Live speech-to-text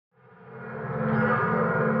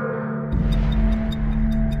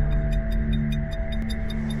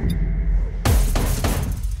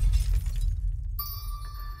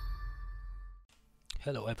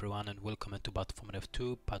Hello everyone and welcome to BFME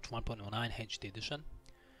 2 patch 1.19 HD edition.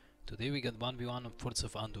 Today we got 1v1 on Forts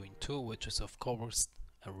of Anduin II, which is of course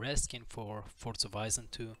a rare skin for Forts of Eisen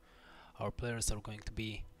 2. Our players are going to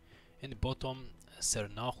be in the bottom,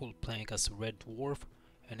 SrNahuel playing as a red dwarf,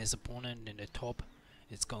 and his opponent in the top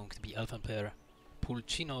is going to be Elven player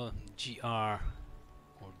Pulcino GR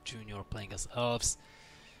or Junior playing as Elves.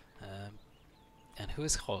 And who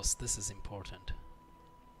is host? This is important.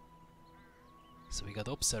 So we got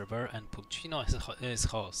Observer and Pulcino is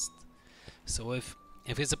host. So if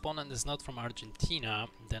his opponent is not from Argentina,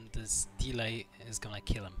 then this delay is gonna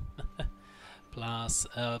kill him. Plus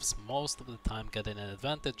Elves most of the time getting an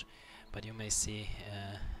advantage, but you may see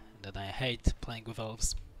that I hate playing with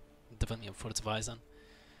Elves, definitely on Forts of Eisen.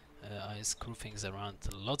 I screw things around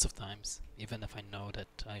lots of times, even if I know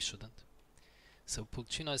that I shouldn't. So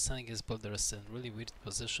Pulcino is sending his builders in really weird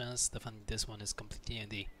positions. Definitely this one is completely in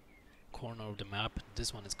the corner of the map.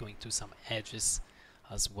 This one is going to some edges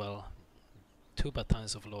as well. 2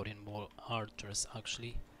 battalions of Lorien more archers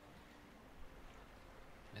actually.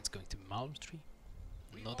 It's going to be Maltry.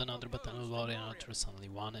 Not another battalion of Lorien archers, only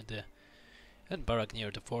one in the barrack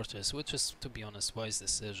near the fortress, which is, to be honest, wise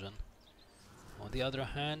decision. On the other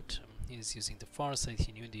hand, he's using the far side.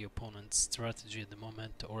 He knew the opponent's strategy at the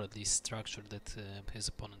moment, or at least structure that his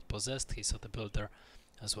opponent possessed. He saw the builder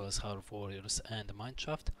as well as half warriors and the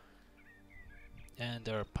mineshaft. And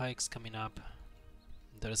there are pikes coming up.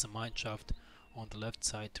 There is a mineshaft on the left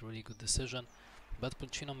side, really good decision. But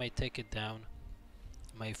Pulcino may take it down,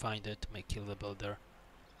 may find it, may kill the builder.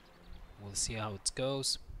 We'll see how it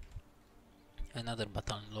goes. Another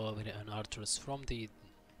battalion Lorien and archers from the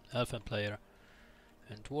Elven player.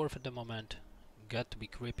 And Dwarf at the moment got to be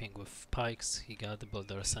creeping with pikes. He got the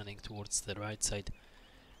builder sending towards the right side.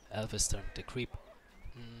 Elf is starting to creep.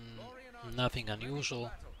 Nothing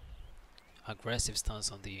unusual. Aggressive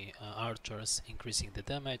stance on the archers, increasing the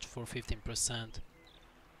damage for 15%.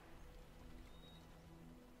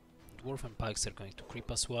 Dwarf and pikes are going to creep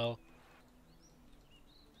as well.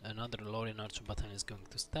 Another Lorien archer battalion is going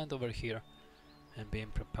to stand over here and being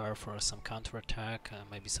prepared for some counter-attack,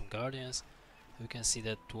 maybe some guardians. We can see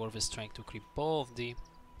that Dwarf is trying to creep both the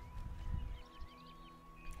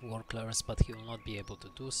warclares, but he will not be able to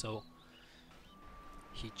do so.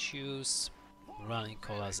 He chooses running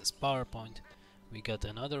call as his power point. We got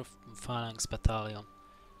another phalanx battalion,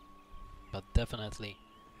 but definitely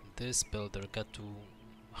this builder got to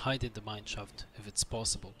hide in the mineshaft if it's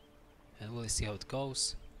possible, and we'll see how it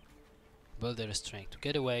goes. Builder is trying to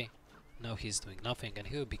get away. Now he's doing nothing and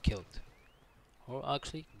he'll be killed. Or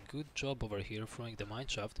actually, good job over here throwing the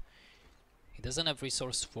mineshaft. He doesn't have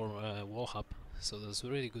resource for wall hub, so that's a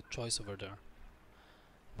really good choice over there.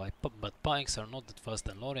 But pikes are not that fast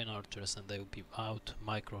than Lorien archers, and they will be out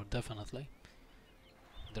micro definitely.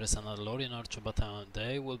 There is another Lorien archer battalion.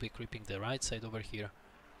 They will be creeping the right side over here.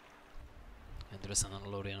 And there is another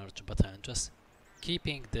Lorien archer battalion, just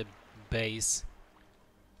keeping the base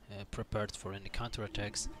prepared for any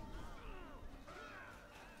counterattacks.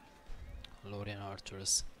 Lorien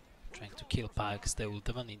archers trying to kill pikes. They will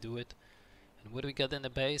definitely do it. And what we got in the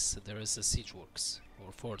base, there is a siege works,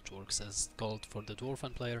 or fort works as called for the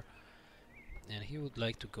dwarven player, and he would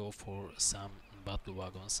like to go for some battle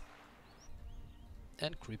wagons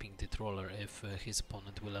and creeping the troller if his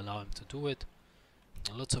opponent will allow him to do it.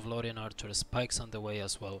 And lots of Lorien archers, pikes on the way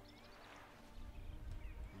as well.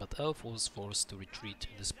 But Elf was forced to retreat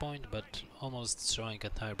at this point, but almost destroying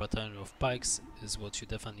an entire battalion of pikes is what you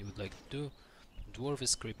definitely would like to do. Dwarf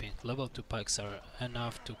is creeping. Level 2 pikes are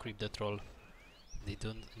enough to creep the troll. They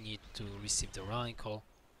don't need to receive the rallying call.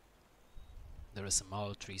 There is a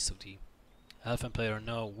Maltry, so the Elfen player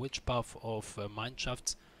know which path of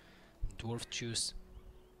mineshafts Dwarf choose.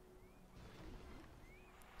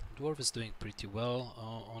 Dwarf is doing pretty well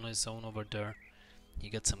on his own over there. He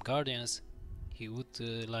got some guardians. He would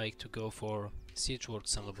like to go for siege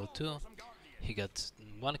works on level 2. He got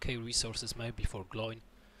 1k resources maybe for glowing.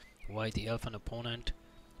 While the Elfen opponent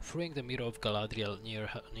throwing the Mirror of Galadriel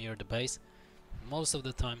near the base. Most of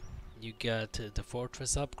the time you get the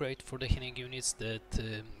fortress upgrade for the healing units that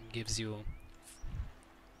gives you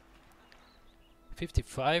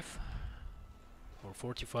 55 or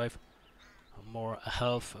 45 more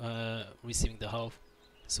health, receiving the health,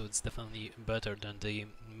 so it's definitely better than the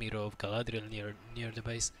Mirror of Galadriel near the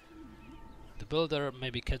base. The builder may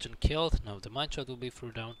be catch and killed. Now the mineshaft will be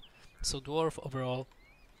thrown down. So Dwarf overall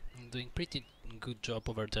doing pretty good job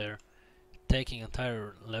over there, taking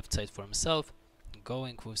entire left side for himself,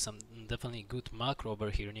 going with some definitely good macro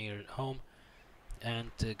over here near home,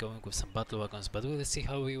 and going with some battle wagons. But we'll see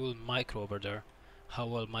how he will micro over there, how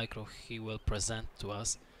well micro he will present to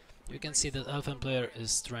us. You can see that Elven player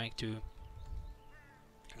is trying to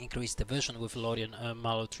increase the vision with Lorien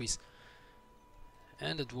mallow trees,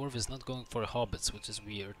 and the dwarf is not going for hobbits, which is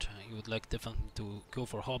weird. He would like definitely to go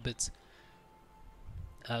for hobbits.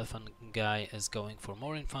 Elven guy is going for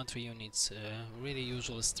more infantry units, really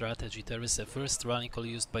usual strategy. There is a first running call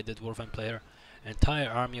used by the dwarven player. Entire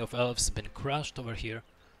army of elves been crushed over here,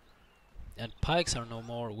 and pikes are no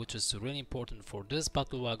more, which is really important for this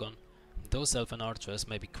battle wagon. Those elven archers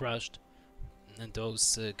may be crushed, and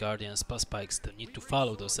those guardians plus pikes don't need to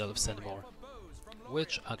follow those elves anymore,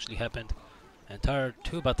 which actually happened. Entire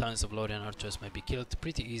 2 battalions of Lorien archers may be killed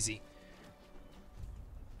pretty easy.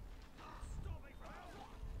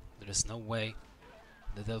 There is no way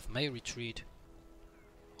that elf may retreat,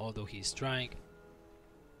 although he is trying,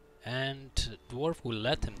 and dwarf will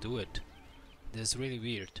let him do it. This is really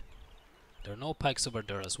weird. There are no pikes over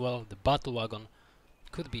there as well. The battle wagon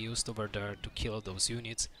could be used over there to kill those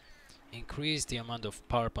units, increase the amount of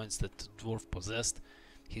power points that the dwarf possessed.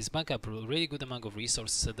 He's back up a really good amount of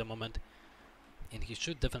resources at the moment, and he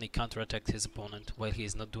should definitely counterattack his opponent while he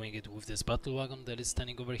is not doing it with this battle wagon that is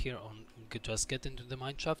standing over here. Just get into the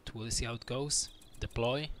mineshaft. We'll see how it goes.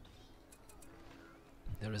 Deploy.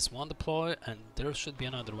 There is one deploy, and there should be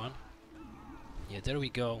another one. Yeah, there we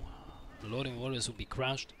go. Lorien warriors will be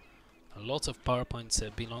crushed. Lots of power points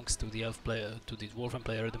belongs to the elf player, to the dwarven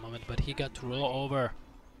player at the moment, but he got to roll over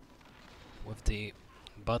with the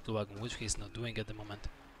battle wagon, which he's not doing at the moment.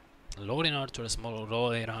 Lorien archers, small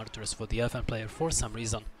Lorien archers for the elven player for some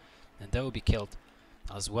reason, and they will be killed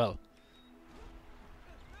as well.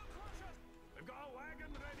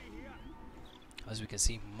 As we can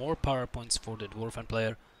see, more power points for the dwarven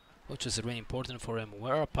player, which is really important for him.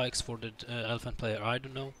 Where are pikes for the elven player? I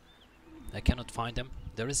don't know. I cannot find them.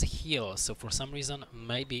 There is a heal, so for some reason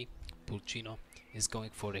maybe Pulcino is going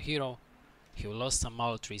for the hero. He lost some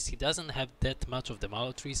mallow trees. He doesn't have that much of the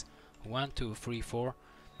mallow trees. 1, 2, 3, 4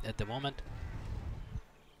 at the moment,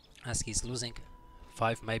 as he's losing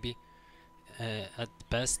 5 maybe at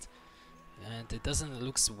best, and it doesn't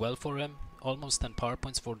look well for him. Almost 10 power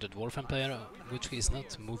points for the dwarven player, which he is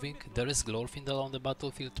not moving. There is Glorfindel on the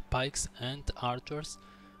battlefield, pikes and archers.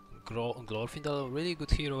 Glorfindel, really good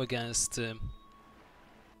hero against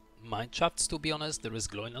mineshafts, to be honest. There is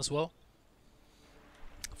Gloin as well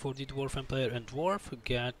for the dwarven player, and dwarf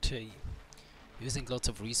get using lots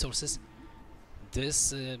of resources.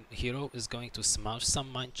 This hero is going to smash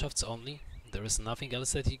some mineshafts only. There is nothing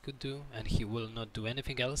else that he could do, and he will not do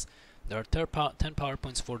anything else. There are 10 power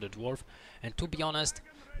points for the dwarf, and to be honest,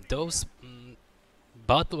 those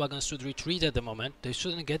battle wagons should retreat at the moment. They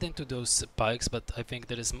shouldn't get into those pikes, but I think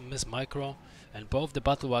there is miss micro, and both the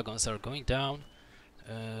battle wagons are going down.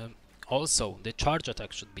 Also, the charge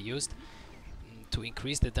attack should be used to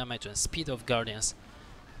increase the damage and speed of guardians,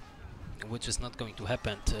 which is not going to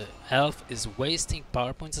happen. Elf is wasting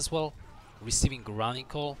power points as well, receiving running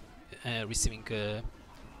call, receiving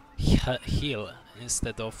heal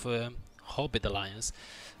instead of Hobbit alliance,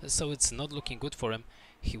 so it's not looking good for him.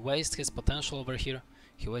 He wastes his potential over here.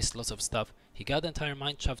 He wastes lots of stuff. He got the entire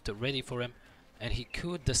mineshaft ready for him, and he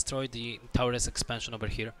could destroy the tower's expansion over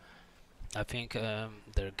here. I think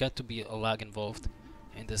there got to be a lag involved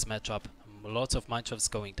in this matchup. Lots of mineshafts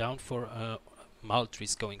going down for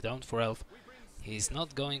Maltrees going down for Elf. He's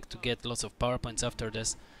not going to get lots of power points after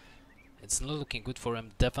this. It's not looking good for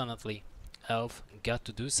him. Definitely Elf got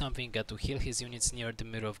to do something, got to heal his units near the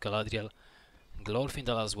Mirror of Galadriel.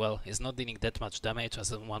 Glorfindel as well is not dealing that much damage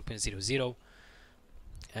as a 1.00,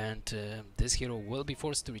 and this hero will be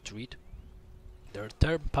forced to retreat. There are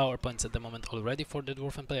 10 power points at the moment already for the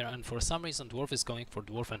Dwarven player, and for some reason Dwarf is going for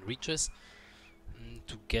Dwarven Riches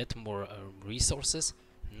to get more resources.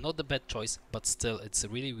 Not a bad choice, but still it's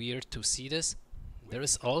really weird to see this. There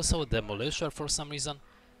is also a Demolisher for some reason.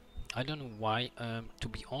 I don't know why. To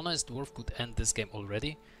be honest, Dwarf could end this game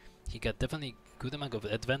already. He got definitely good amount of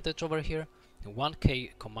advantage over here.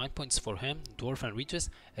 1k combined points for him, Dwarven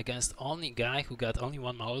Riches, against only guy who got only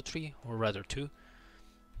 1 Mallow Tree, or rather 2.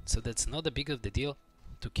 So that's not a big of the deal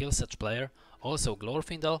to kill such player. Also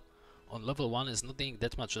Glorfindel on level 1 is not doing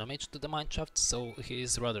that much damage to the mineshaft, so he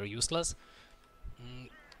is rather useless.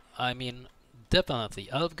 I mean, definitely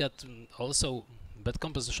Elf got also bad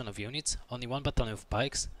composition of units, only 1 battalion of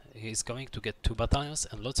pikes. He's going to get 2 battalions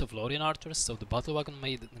and lots of Lorien archers, so the battle wagon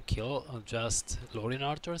may kill just Lorien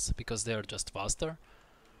archers because they are just faster.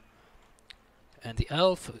 And the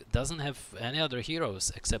Elf doesn't have any other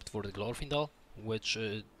heroes except for the Glorfindel, which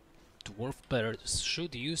Dwarf player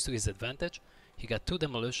should use to his advantage. He got 2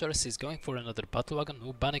 Demolishers, he's going for another battle wagon,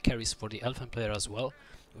 no bunny carries for the Elfen player as well,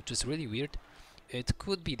 which is really weird. it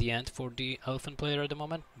could be the end for the Elfen player at the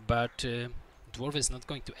moment, but Dwarf is not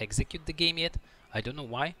going to execute the game yet. I don't know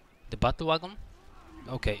why. The Battle Wagon,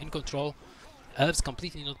 okay, in control. Elves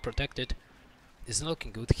completely not protected. It's not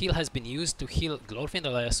looking good. Heal has been used to heal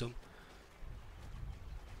Glorfindel, I assume.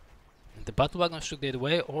 And the Battle Wagon should get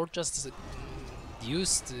away, or just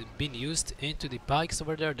been used into the pikes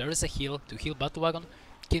over there. There is a heal to heal Battle Wagon,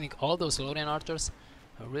 killing all those Lorien archers.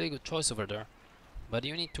 A really good choice over there. But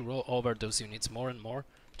you need to roll over those units more and more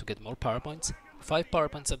to get more power points. 5 power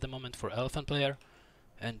points at the moment for Elfen player.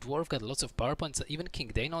 And Dwarf got lots of power points, even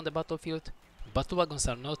King Dane on the battlefield. Battle wagons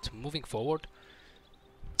are not moving forward.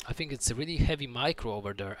 I think it's a really heavy micro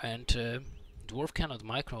over there, and Dwarf cannot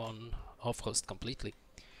micro on off-host completely.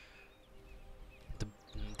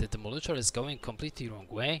 The Demolitor is going completely wrong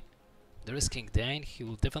way. There is King Dane, he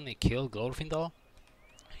will definitely kill Glorfindel.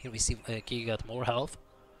 He got more health.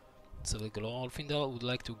 So the Glorfindel would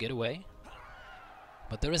like to get away.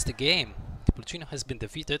 But there is the game. The pulcino has been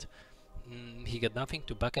defeated. He got nothing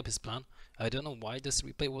to back up his plan. I don't know why this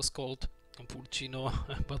replay was called pulcino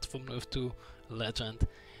Bottom of 2 Legend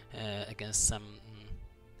against some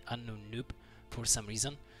unknown noob for some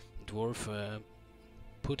reason. Dwarf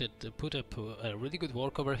put up a really good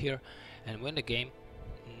work over here and win the game.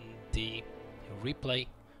 The replay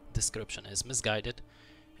description is misguided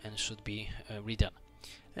and should be redone.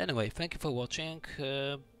 Anyway, thank you for watching.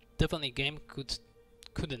 Definitely game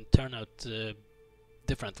couldn't turn out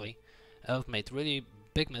differently. Elf made really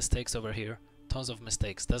big mistakes over here, tons of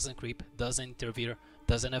mistakes. Doesn't creep, doesn't interfere,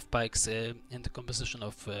 doesn't have pikes in the composition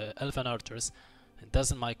of Elfen archers,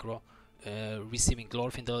 doesn't micro, receiving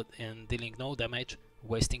Glorfindel and dealing no damage,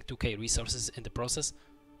 wasting 2k resources in the process,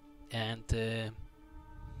 and that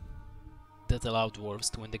allowed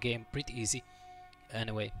Dwarves to win the game pretty easy.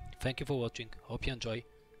 Anyway, thank you for watching, hope you enjoy.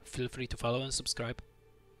 Feel free to follow and subscribe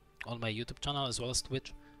on my YouTube channel as well as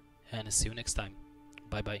Twitch, and see you next time.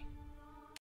 Bye bye.